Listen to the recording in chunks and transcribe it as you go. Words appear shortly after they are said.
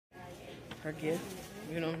her gift.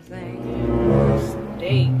 You know what I'm saying?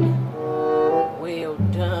 Steak. Well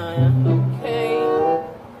done. Okay.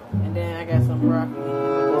 And then I got some broccoli.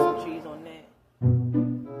 Put some cheese on that.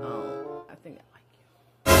 I think I like it.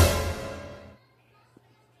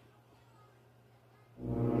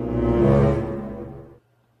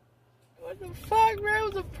 What the fuck, bro? It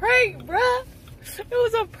was a prank, bro. It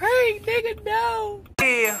was a prank, nigga. No.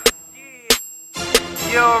 Yeah.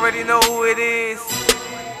 You already know who it is.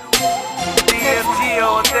 DFG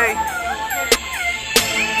all day.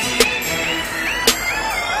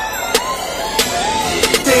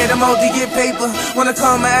 I'm out to get paper. Wanna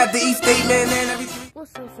come at the E statement and everything.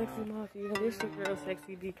 What's up, Sexy Mafia? This your girl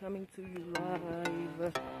Sexy B coming to you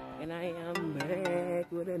live. And I am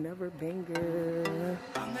back with another banger.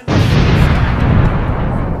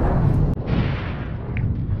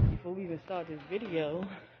 Before we even start this video,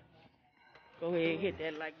 go ahead and hit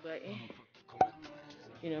that like button.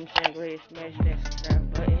 You know what I'm saying? Go ahead and smash that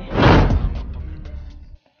subscribe button.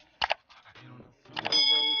 On the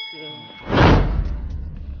road to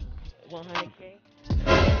 100K. I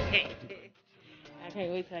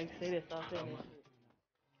can't wait till I can say this off in this.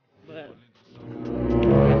 But that's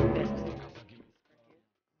the best.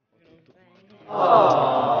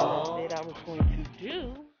 That I was going to do.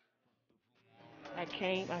 I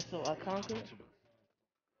came, I saw, I conquered.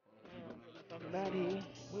 Talk about it.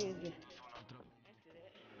 Where is it?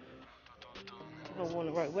 I'm going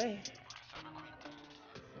the right way.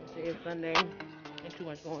 It's Sunday. Ain't too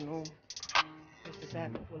much going on. Just the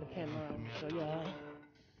back with the camera on. So y'all,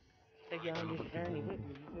 take y'all on this journey with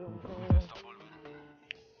me. You feel what I'm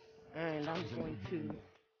saying? And I'm going to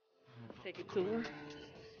take it to her,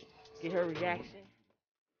 get her reaction.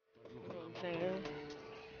 You know what I'm saying?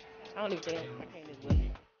 I don't even think I came this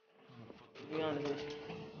way. To be honest with you.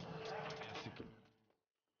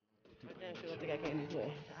 I damn sure don't think I came this way.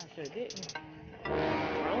 I sure didn't.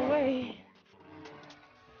 Wrong way.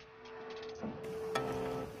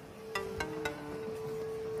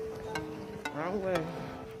 Wrong way.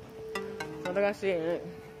 So like I said,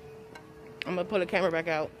 I'm gonna pull the camera back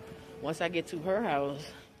out once I get to her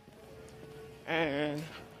house and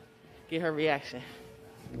get her reaction.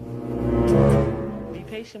 Be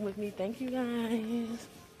patient with me. Thank you guys.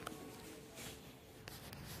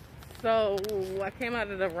 So I came out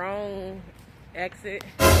of the wrong exit.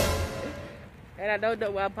 And I don't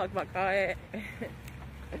know where I parked my car at.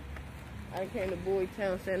 I came to Boyd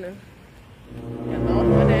Town Center and lost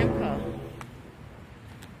my damn car.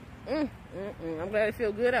 I'm glad it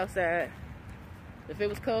feels good outside. If it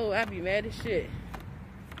was cold, I'd be mad as shit.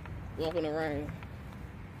 Walking in the rain.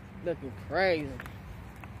 Looking crazy.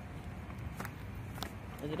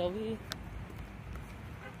 Is it over here?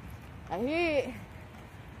 I hear it.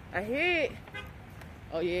 I hear it.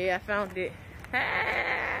 Oh yeah, I found it.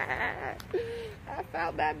 I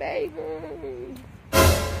found my baby.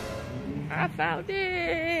 I found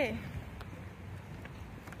it.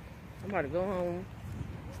 I'm about to go home.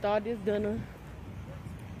 Start this dinner.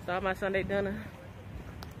 Start my Sunday dinner.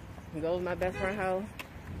 And go to my best friend's house.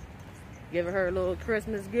 Give her a little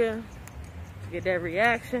Christmas gift. Get that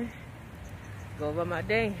reaction. Go about my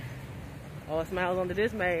day. All smiles onto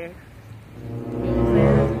this man. You know what I'm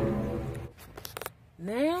saying?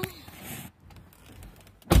 Now,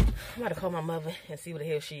 I'm about to call my mother and see where the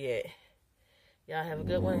hell she at. Y'all have a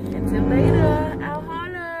good one. Until later, I'll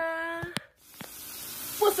holler.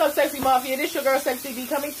 What's up, Sexy Mafia? This your girl, Sexy B,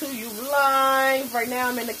 coming to you live. Right now,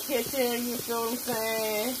 I'm in the kitchen. You feel what I'm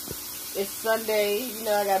saying? It's Sunday. You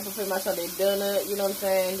know, I got to prepare my Sunday dinner. You know what I'm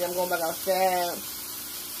saying? I'm going back outside.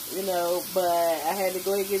 You know, but I had to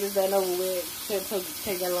go ahead and get this done over with. Shouldn't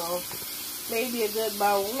take that long. Maybe a good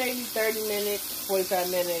about, maybe 30 minutes, 45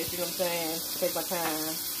 minutes. You know what I'm saying? Take my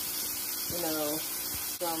time. You know,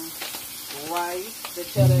 some rice, the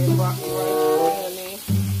cheddar and broccoli rice. You know what I mean?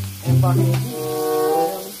 And broccoli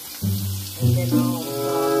and then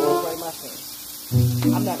blueberry muffins.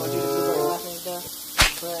 I'm not gonna do the blueberry muffins though,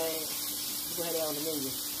 but go ahead on the menu.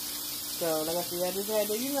 So like I said, I just had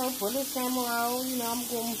to, you know, pull this camera out. You know, I'm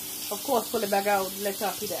gonna, of course, pull it back out. Let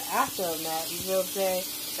y'all see the after of that. You know what I'm saying?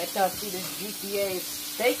 Let y'all see this GTA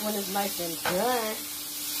steak when it's nice and done. You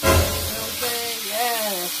know what I'm saying?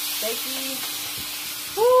 Yeah, steaky.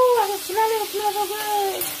 Woo! I can smell it. It smells so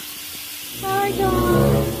good. Alright,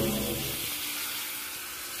 y'all.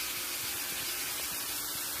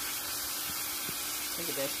 Look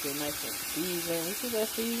at that shit, nice and seasoned. You see that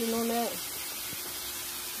season on that?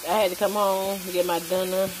 I had to come home to get my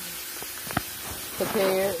dinner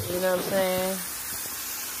prepared, you know what I'm saying?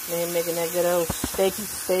 Man, making that good old steak.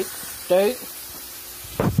 So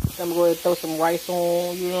I'm going to throw some rice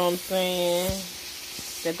on, you know what I'm saying?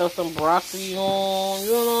 Then throw some broccoli on,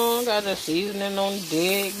 you know, got the seasoning on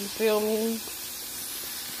deck, you feel me?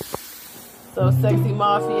 So, Sexy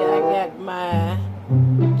Mafia, I got my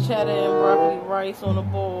cheddar and broccoli rice on the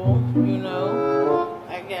bowl, you know.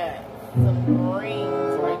 I got some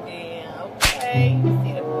greens right there, okay? You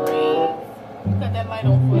see the greens? Cut that light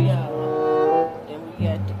on for y'all. Then we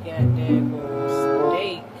got the goddamn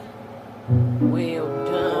steak. Well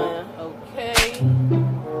done, okay? And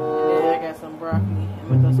then I got some broccoli. I'm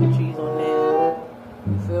gonna throw some cheese on that.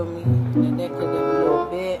 You feel me? And then cook up a little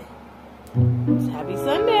bit. Happy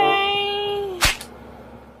Sunday!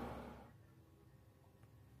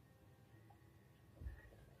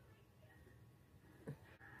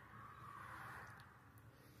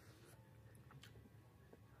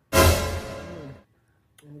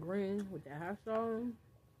 And green with that hot sauce.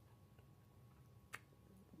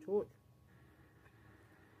 Torch.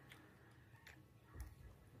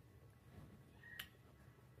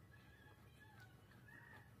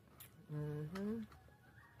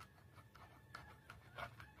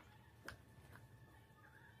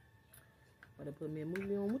 But they put me a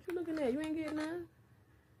movie on. What you looking at? You ain't getting none?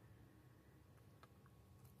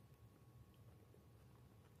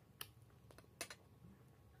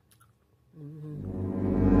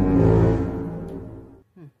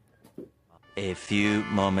 A few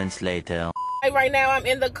moments later. Hey, right now I'm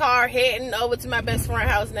in the car heading over to my best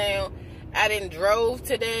friend's house now. I done drove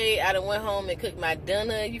today. I done went home and cooked my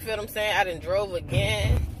dinner. You feel what I'm saying? I done drove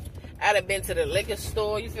again. I done been to the liquor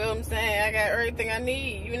store. You feel what I'm saying? I got everything I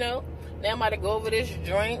need, you know? Now I'm about to go over this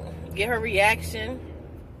drink, get her reaction.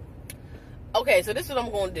 Okay, so this is what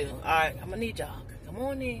I'm going to do. All right, I'm going to need y'all. Come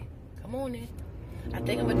on in. Come on in. I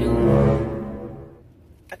think I'm going to do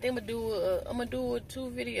a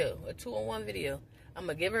 2-in-1 video. I'm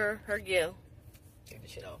going to give her her gift. Take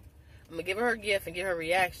this shit off. I'm going to give her her gift and get her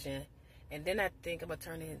reaction. And then I think I'm going to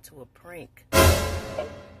turn it into a prank.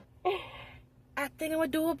 I think I'm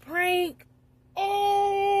going to do a prank.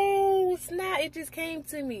 Oh, snap. It just came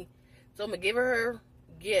to me. So I'm going to give her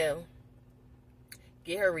gift,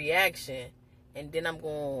 get her reaction, and then I'm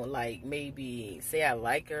going to, like, maybe say I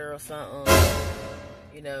like her or something.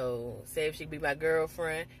 You know, say if she be my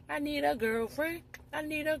girlfriend. I need a girlfriend. I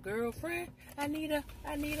need a girlfriend. I need a.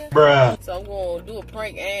 Bruh. So I'm going to do a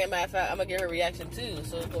prank, and matter of fact, I'm going to get her reaction too.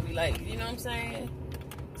 So it's going to be like, you know what I'm saying?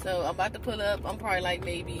 So I'm about to pull up. I'm probably like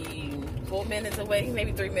maybe 4 minutes away,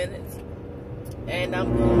 maybe 3 minutes. And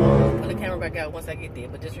I'm going to put the camera back out once I get there.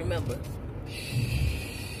 But just remember,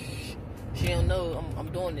 she don't know I'm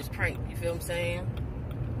doing this prank. You feel what I'm saying?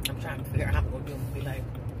 I'm trying to figure out how I'm going to do it. Be like,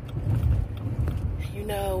 you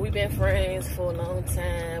know, we've been friends for a long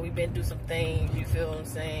time. We've been through some things. You feel what I'm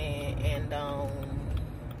saying? And I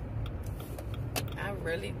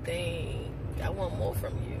really think I want more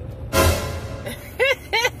from you.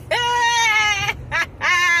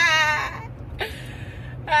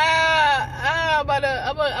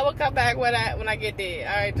 I'm gonna come back when I get there.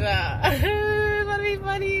 All right, y'all. It's gonna be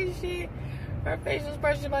funny as shit. Her facial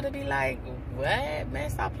expression about to be like, what? Man,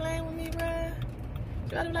 stop playing with me, bruh.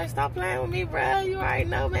 She about to be like, stop playing with me, bruh. You already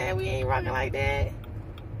know, man. We ain't rocking like that.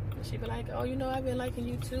 And she be like, oh, you know, I've been liking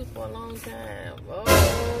you too for a long time.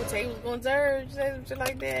 Oh, tables gonna turn. She say some shit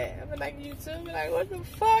like that. I've been liking you too. Be like, what the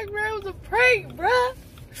fuck, bro? It was a prank, bruh.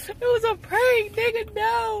 It was a prank, nigga.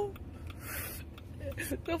 No.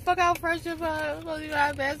 The fuck out fresh of her. I'm supposed to be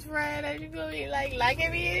my best friend. And you gonna be like liking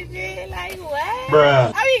me and shit. Like, what?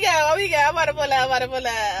 Bruh. How we go? I'm about to pull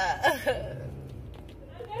up.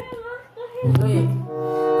 Go ahead.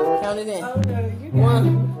 Count it in. Oh, no, you got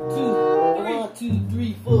 1, 2,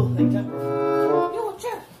 3, 4. Like jump. Yo,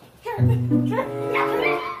 jerk.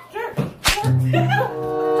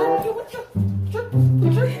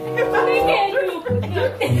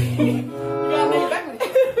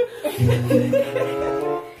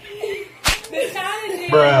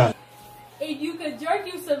 Bruh. If you could jerk,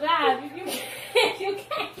 you survive. If you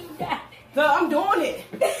can't, you die. So I'm doing it.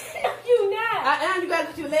 You not. And you gotta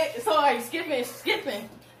get your leg. So are you skipping?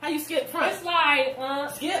 How you skip front? It's like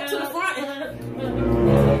skip to the front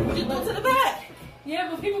you go to the back. Yeah,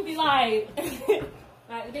 but people be like,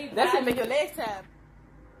 that's it. Make your legs tap.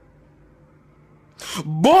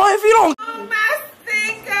 Boy, if you don't. Oh my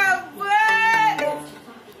stinker, what?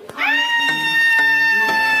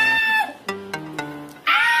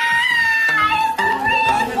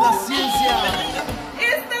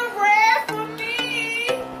 It's the red for me.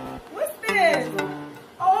 What's this?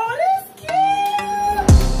 Oh, that's cute.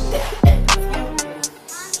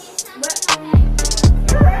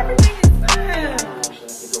 Girl, everything is fine.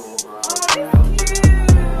 Oh, that's cute.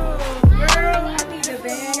 Girl, I need a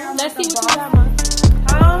bag. let's see what you got,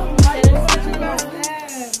 Huh?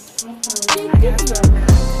 No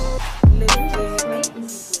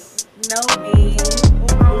me.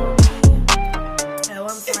 Oh,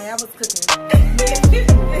 I'm sorry, I was cooking.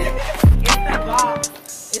 It's the box.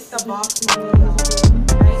 It's the box for me, y'all.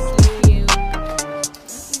 Thank you.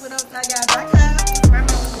 Let's see what else I got.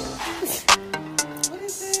 What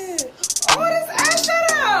is it? Oh, this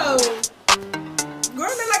eyeshadow. Girl,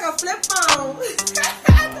 look like a flip phone. I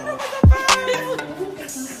thought it was a phone.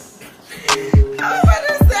 I was about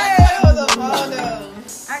to say it was a phone.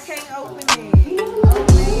 I can't open it.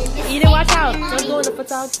 You didn't watch out. Don't go in the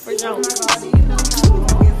photographer zone. Oh my God, you know how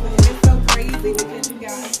it's so crazy because you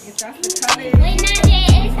guys, if that's the color. Wait, Nadia,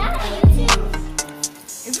 it's not on YouTube.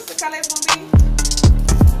 Is this the color for me?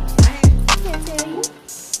 I can't tell you.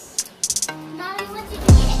 Mommy, what did you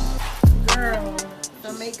get? Girl,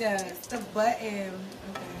 the makeup, the button.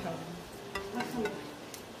 Okay, hold on.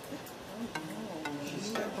 You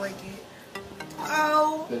gonna break it.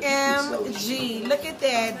 OMG, look at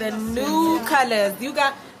that. The new colors.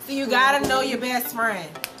 You gotta know your best friend.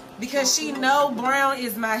 Because she know brown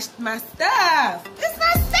is my stuff. It's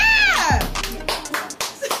my stuff.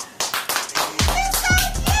 It's so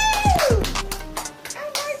cute. I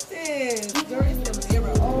like this. Girl, it's the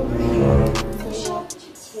mirror over here.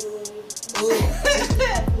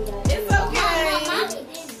 It's okay.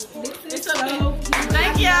 It's okay.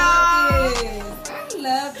 Thank y'all. I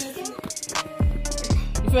love this.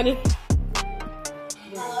 You finished?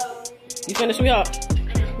 You finished, sweetheart?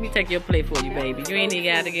 Let me take your plate for you, baby. You ain't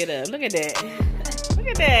even got to get up. Look at that. Look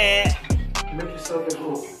at that. Make yourself at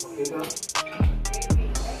home, okay, now?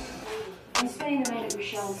 I'm spending the night at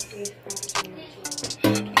Michelle's place.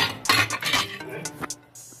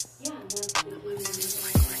 Yeah,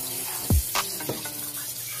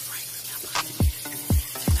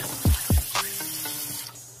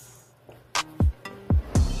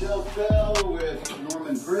 Michelle fell with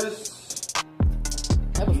Norman Briss.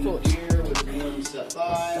 That was torch. Here with William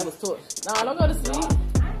Sethai. That was torch. Nah, don't go to sleep.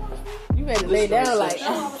 You better lay down like.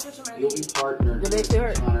 You'll be partnered Did they with see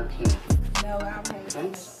her? Connor King. No, I'm paying too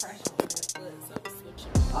much pressure on this foot, so I'm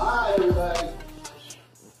switching. Hi, everybody.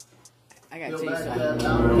 I gotta Peel tell you back that something.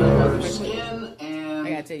 outer layer of your skin I and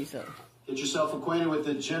gotta tell you something. get yourself acquainted with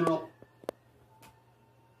the general.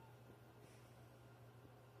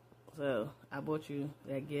 So I bought you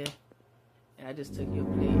that gift, and I just took your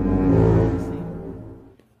plate. Let's see.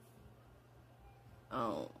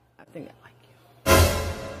 I think I like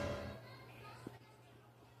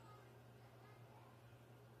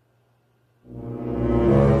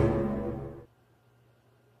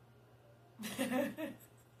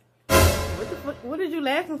What the fuck? What did you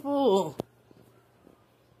laughing for?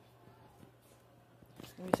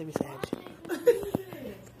 Let me see beside you.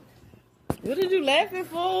 What did you laughing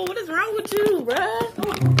for? What is wrong with you, bruh?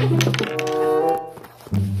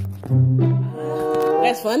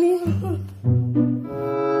 That's funny.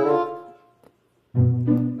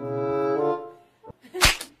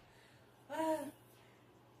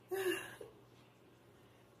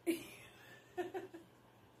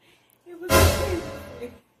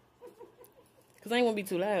 Cause I ain't gonna be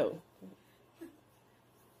too loud.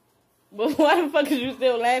 But why the fuck is you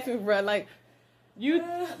still laughing, bruh? Like, you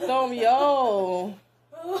throw me off.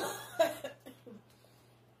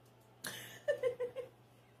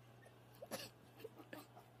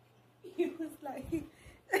 He was like,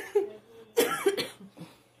 I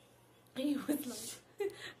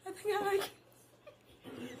think I like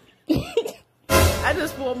it. I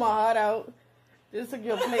just poured my heart out. Just took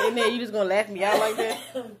your plate in there. You just gonna laugh me out like that?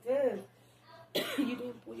 Good. You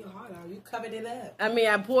didn't pull your heart out. You covered it up. I mean,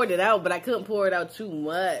 I poured it out, but I couldn't pour it out too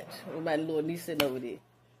much. My little niece sitting over there.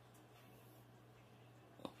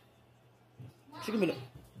 She can be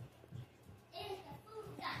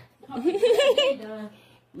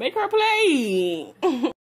Make her play.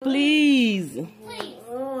 Please.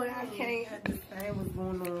 Oh, I can't understand what's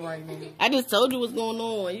going on right now. I just told you what's going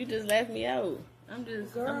on. You just laughed me out. I'm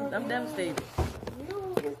devastated.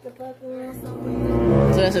 You get the fuck around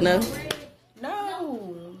somewhere. So that's a no?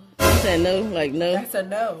 No. You said no? Like no? That's a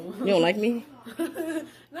no. You don't like me?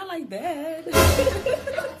 Not like that.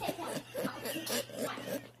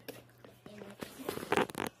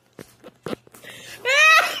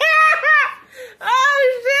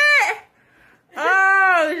 Oh shit!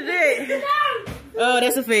 Oh shit! Oh,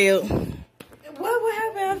 that's a fail. What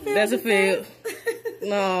happened? That's a fail.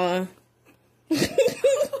 No. It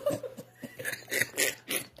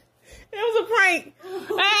was a prank.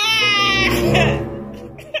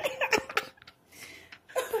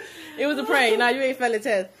 It was a prank. Nah, you ain't failed the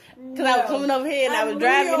test. Cause I was coming over here and I was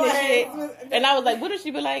driving this shit, and I was like, "What if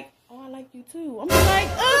she be like? Oh, I like you too." I'm like,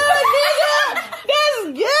 "Oh, nigga,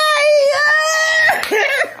 that's gay."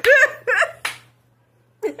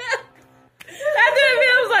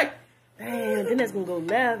 that's gonna go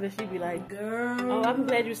left, and she be like, girl, oh, I'm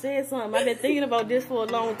glad you said something. I've been thinking about this for a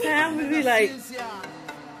long time. We be like,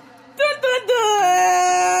 dun, dun,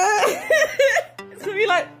 dun. It's gonna be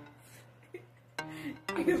like,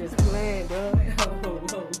 I was just playing, bro.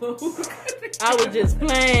 I was just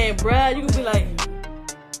playing, bro. You gonna be like,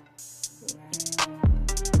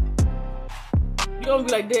 you gonna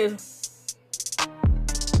be like this.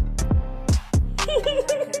 I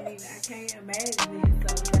can't imagine it,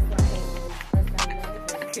 so that's why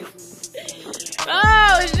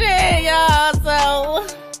Oh shit, y'all. So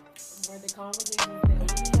the conversation that we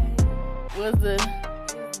had, what's the?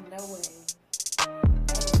 there's no way.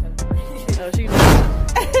 Oh, she.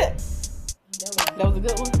 That was a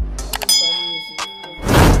good one.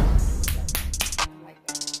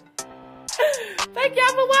 Thank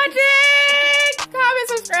y'all for watching. Comment,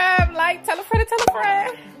 subscribe, like, tell a friend, tell a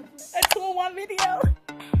friend. A 2-in-1 video.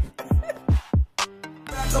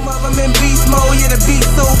 Some of them in beast mode, yeah, the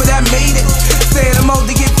beast over, I made it. Said I'm out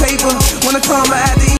to get paper. When I come, I had